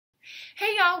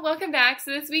Hey y'all, welcome back.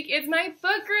 So this week is my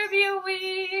book review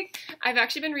week. I've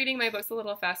actually been reading my books a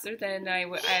little faster than I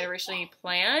had originally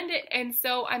planned, and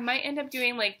so I might end up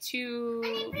doing like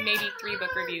 2, maybe 3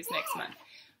 book reviews next month.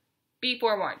 Be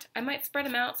forewarned. I might spread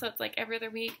them out so it's like every other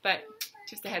week, but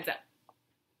just a heads up.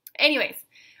 Anyways,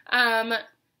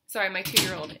 sorry, my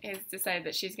 2-year-old has decided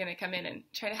that she's going to come in and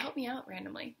try to help me out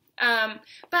randomly.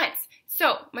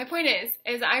 So my point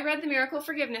is I read The Miracle of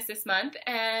Forgiveness this month,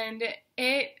 and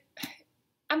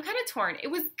I'm kind of torn.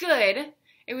 It was good.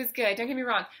 Don't get me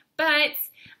wrong. But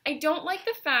I don't like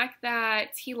the fact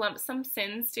that he lumps some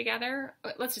sins together.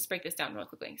 Let's just break this down real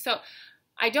quickly. So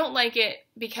I don't like it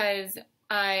because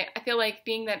I feel like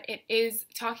being that it is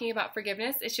talking about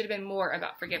forgiveness, it should have been more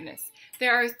about forgiveness.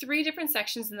 There are 3 different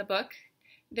sections in the book.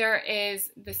 There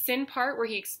is the sin part where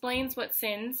he explains what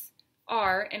sins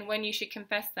are and when you should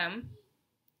confess them.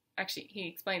 Actually, he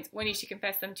explains when you should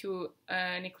confess them to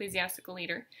an ecclesiastical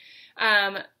leader.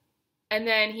 And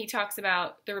then he talks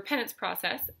about the repentance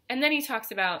process, and then he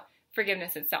talks about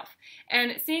forgiveness itself.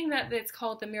 And seeing that it's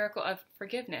called the miracle of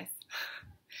forgiveness,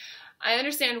 I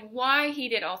understand why he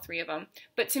did all 3 of them,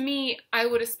 but to me, I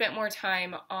would have spent more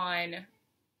time on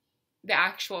the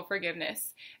actual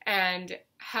forgiveness and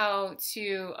how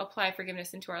to apply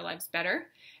forgiveness into our lives better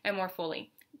and more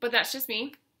fully. But that's just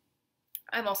me.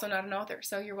 I'm also not an author,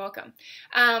 so you're welcome.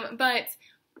 But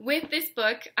with this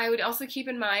book, I would also keep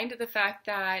in mind the fact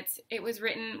that it was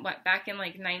written, back in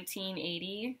like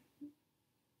 1980?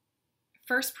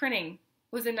 First printing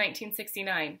was in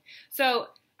 1969. So,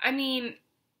 I mean,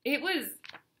 it was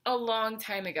a long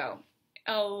time ago.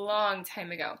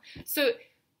 So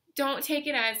don't take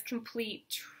it as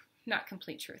not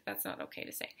complete truth. That's not okay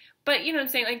to say. But you know what I'm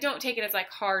saying? Like, don't take it as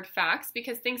like hard facts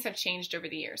because things have changed over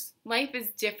the years. Life is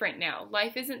different now.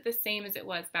 Life isn't the same as it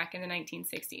was back in the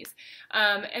 1960s.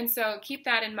 And so keep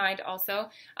that in mind also.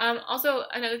 Also,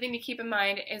 another thing to keep in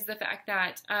mind is the fact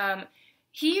that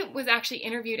he was actually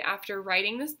interviewed after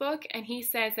writing this book, and he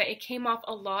says that it came off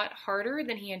a lot harder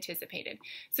than he anticipated.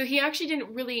 So he actually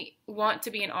didn't really want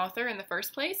to be an author in the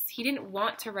first place. He didn't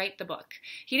want to write the book.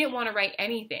 He didn't want to write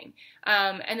anything.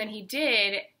 And then he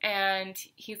did, and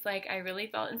he's like, I really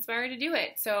felt inspired to do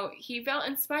it. So he felt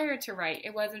inspired to write.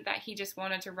 It wasn't that he just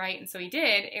wanted to write, and so he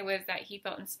did. It was that he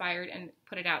felt inspired and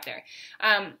put it out there.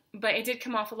 But it did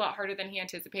come off a lot harder than he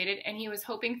anticipated, and he was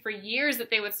hoping for years that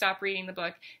they would stop reading the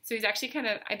book. So he's actually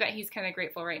I bet he's kind of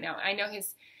grateful right now. I know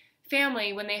his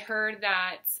family, when they heard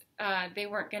that they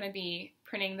weren't going to be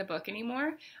printing the book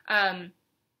anymore,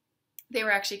 they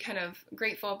were actually kind of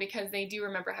grateful because they do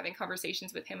remember having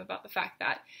conversations with him about the fact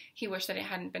that he wished that it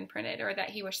hadn't been printed or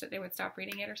that he wished that they would stop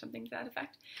reading it or something to that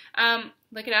effect.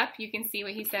 Look it up. You can see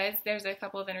what he says. There's a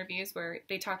couple of interviews where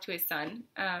they talk to his son,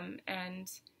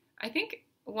 and I think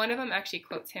one of them actually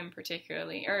quotes him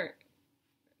particularly, or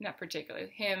not particularly,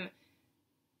 him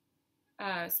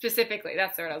specifically.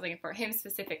 That's the word I was looking for. Him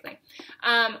specifically.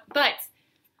 But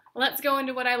let's go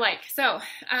into what I like. So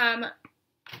I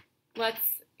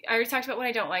already talked about what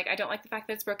I don't like. I don't like the fact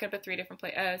that it's broken up into 3 different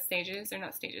stages, or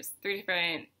not stages, 3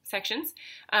 different sections.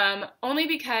 Only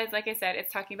because, like I said,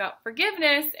 it's talking about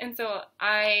forgiveness, and so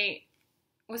I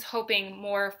was hoping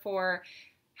more for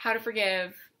how to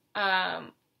forgive,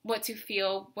 what to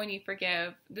feel when you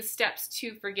forgive, the steps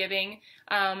to forgiving,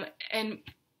 and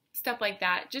stuff like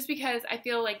that, just because I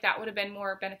feel like that would have been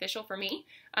more beneficial for me.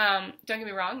 Don't get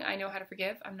me wrong, I know how to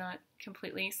forgive. I'm not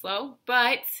completely slow,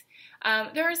 but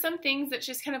there are some things that's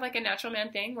just kind of like a natural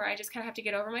man thing where I just kind of have to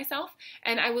get over myself,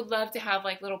 and I would love to have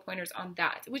like little pointers on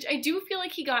that, which I do feel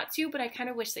like he got to, but I kind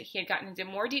of wish that he had gotten into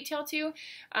more detail too.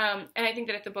 And I think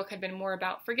that if the book had been more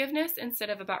about forgiveness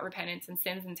instead of about repentance and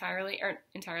sins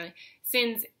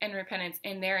sins and repentance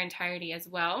in their entirety as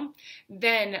well,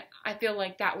 then I feel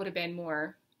like that would have been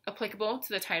more applicable to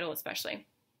the title especially.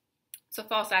 So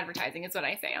false advertising is what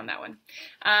I say on that one.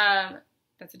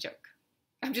 That's a joke.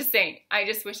 I'm just saying, I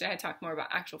just wish I had talked more about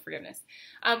actual forgiveness.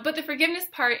 But the forgiveness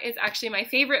part is actually my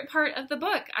favorite part of the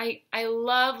book. I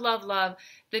love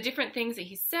the different things that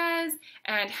he says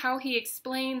and how he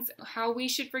explains how we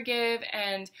should forgive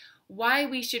and why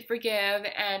we should forgive,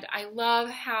 and I love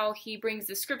how he brings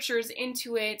the scriptures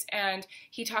into it, and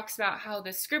he talks about how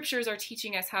the scriptures are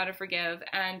teaching us how to forgive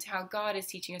and how God is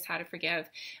teaching us how to forgive.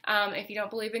 If you don't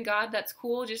believe in God, that's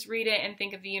cool. Just read it and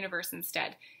think of the universe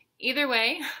instead. Either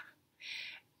way,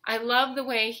 I love the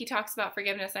way he talks about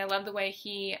forgiveness. I love the way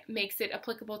he makes it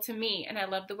applicable to me, and I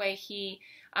love the way he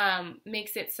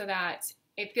makes it so that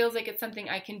it feels like it's something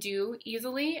I can do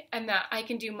easily and that I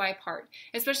can do my part,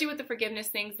 especially with the forgiveness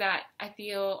things that I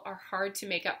feel are hard to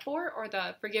make up for, or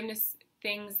the forgiveness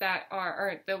things that are,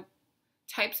 or the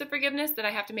types of forgiveness that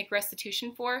I have to make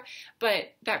restitution for,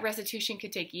 but that restitution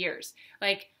could take years.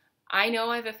 Like, I know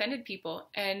I've offended people,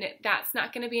 and that's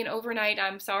not going to be an overnight,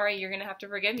 I'm sorry, you're going to have to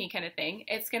forgive me kind of thing.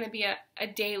 It's going to be a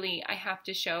daily, I have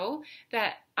to show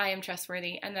that I am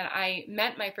trustworthy and that I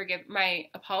meant my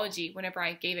apology whenever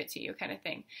I gave it to you kind of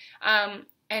thing.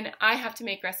 And I have to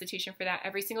make restitution for that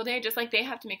every single day, just like they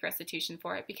have to make restitution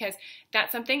for it, because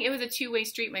that's something, it was a two-way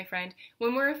street, my friend.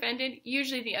 When we're offended,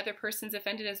 usually the other person's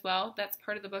offended as well. That's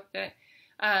part of the book that,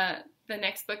 the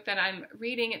next book that I'm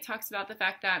reading, it talks about the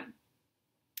fact that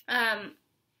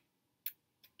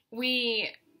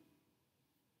we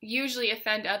usually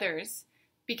offend others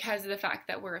because of the fact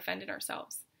that we're offended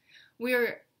ourselves.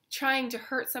 We're trying to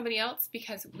hurt somebody else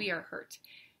because we are hurt.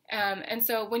 And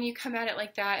so when you come at it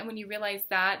like that, and when you realize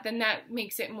that, then that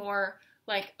makes it more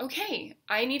like, okay,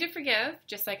 I need to forgive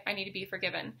just like I need to be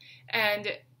forgiven. And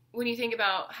when you think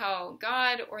about how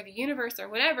God or the universe or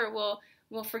whatever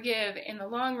will forgive in the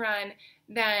long run,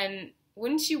 then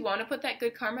wouldn't you want to put that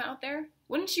good karma out there?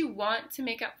 Wouldn't you want to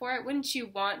make up for it? Wouldn't you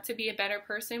want to be a better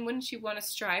person? Wouldn't you want to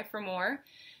strive for more?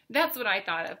 That's what I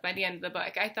thought of by the end of the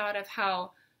book. I thought of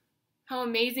how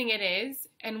amazing it is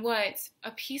and what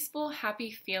a peaceful,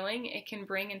 happy feeling it can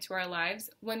bring into our lives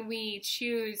when we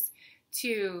choose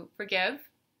to forgive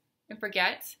and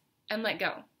forget and let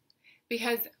go.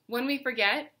 Because when we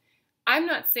forget, I'm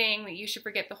not saying that you should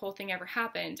forget the whole thing ever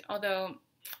happened, although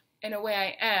in a way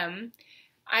I am.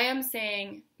 I'm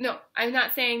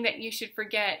not saying that you should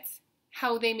forget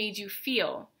how they made you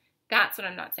feel. That's what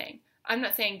I'm not saying. I'm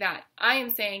not saying that. I am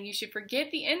saying you should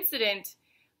forget the incident,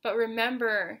 but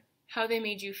remember how they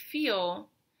made you feel,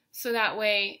 so that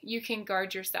way you can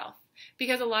guard yourself.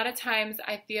 Because a lot of times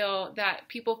I feel that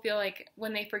people feel like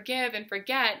when they forgive and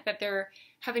forget that they're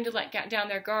having to let down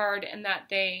their guard, and that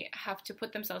they have to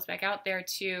put themselves back out there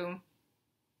to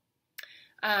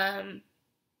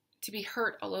be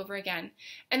hurt all over again.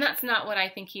 And that's not what I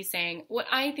think he's saying. What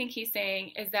I think he's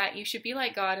saying is that you should be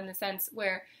like God in the sense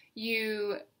where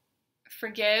you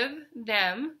forgive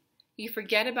them, you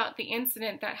forget about the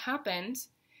incident that happened,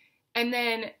 and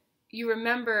then you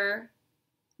remember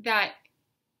that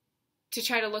to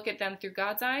try to look at them through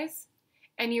God's eyes,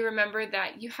 and you remember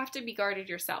that you have to be guarded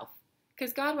yourself.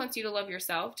 Because God wants you to love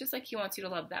yourself just like he wants you to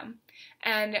love them.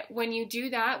 And when you do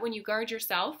that, when you guard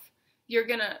yourself, you're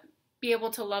going to be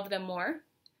able to love them more,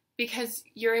 because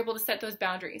you're able to set those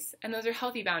boundaries. And those are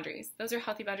healthy boundaries. Those are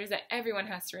healthy boundaries that everyone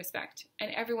has to respect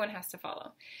and everyone has to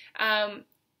follow.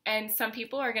 And some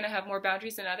people are going to have more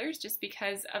boundaries than others just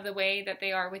because of the way that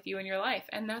they are with you in your life.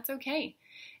 And that's okay.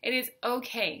 It is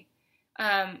okay.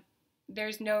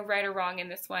 There's no right or wrong in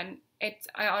this one.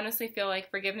 I honestly feel like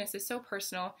forgiveness is so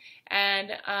personal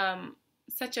and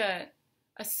such a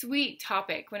sweet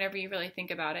topic whenever you really think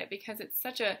about it, because it's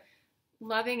such a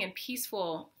loving and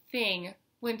peaceful thing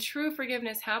when true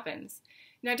forgiveness happens.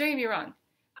 Now, don't get me wrong.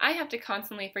 I have to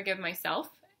constantly forgive myself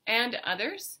and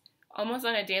others almost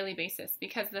on a daily basis,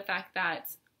 because of the fact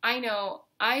that I know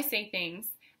I say things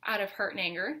out of hurt and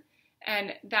anger,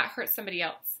 and that hurts somebody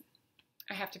else.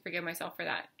 I have to forgive myself for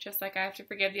that, just like I have to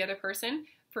forgive the other person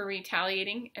for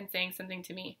retaliating and saying something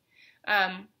to me.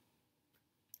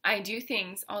 I do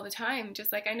things all the time,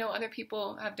 just like I know other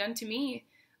people have done to me,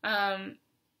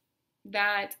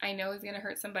 that I know is going to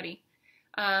hurt somebody.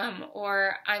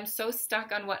 Or I'm so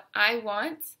stuck on what I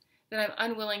want that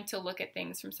I'm unwilling to look at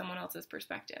things from someone else's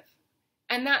perspective.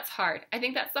 And that's hard. I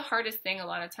think that's the hardest thing a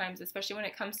lot of times, especially when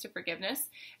it comes to forgiveness,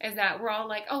 is that we're all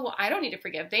like, oh, well, I don't need to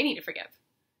forgive. They need to forgive.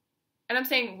 And I'm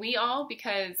saying we all,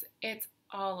 because it's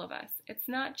all of us. It's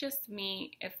not just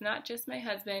me. It's not just my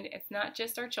husband. It's not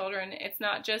just our children. It's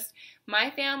not just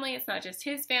my family. It's not just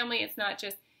his family. It's not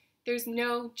just, there's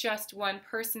no just one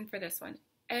person for this one.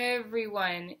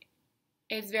 Everyone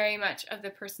is very much of the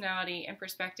personality and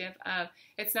perspective of,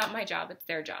 it's not my job, it's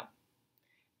their job.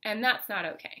 And that's not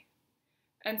okay.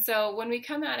 And so when we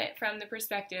come at it from the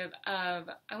perspective of,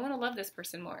 I want to love this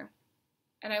person more,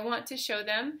 and I want to show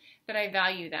them that I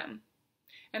value them,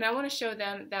 and I want to show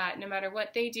them that no matter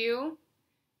what they do,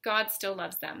 God still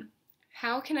loves them.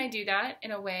 How can I do that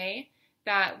in a way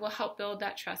that will help build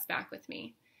that trust back with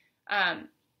me?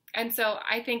 And so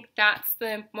I think that's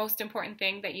the most important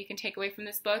thing that you can take away from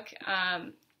this book.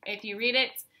 If you read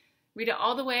it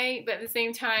all the way, but at the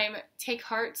same time, take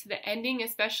heart to the ending,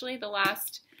 especially the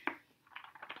last,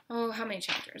 how many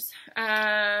chapters?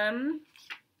 I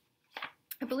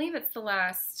believe it's the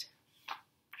last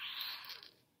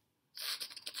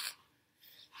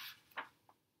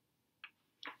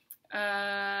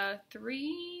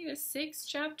 3 to 6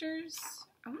 chapters.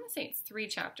 I want to say it's 3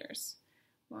 chapters.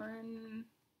 1,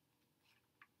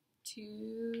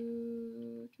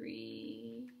 2,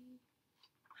 3,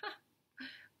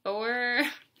 4.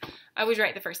 I was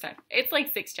right the first time. It's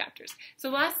like 6 chapters. So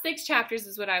the last 6 chapters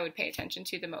is what I would pay attention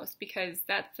to the most, because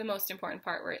that's the most important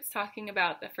part, where it's talking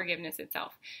about the forgiveness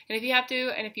itself. And if you have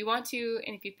to, and if you want to,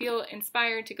 and if you feel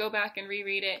inspired to go back and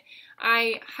reread it,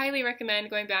 I highly recommend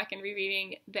going back and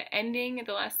rereading the ending,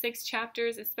 the last 6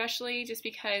 chapters especially, just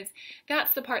because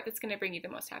that's the part that's going to bring you the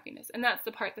most happiness, and that's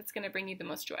the part that's going to bring you the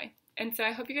most joy. And so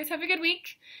I hope you guys have a good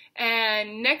week.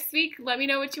 And next week, let me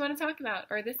know what you want to talk about.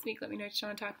 Or this week, let me know what you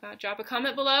want to talk about. Drop a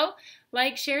comment below.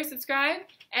 Like, share, subscribe.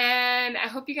 And I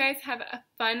hope you guys have a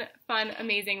fun,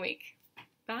 amazing week.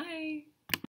 Bye.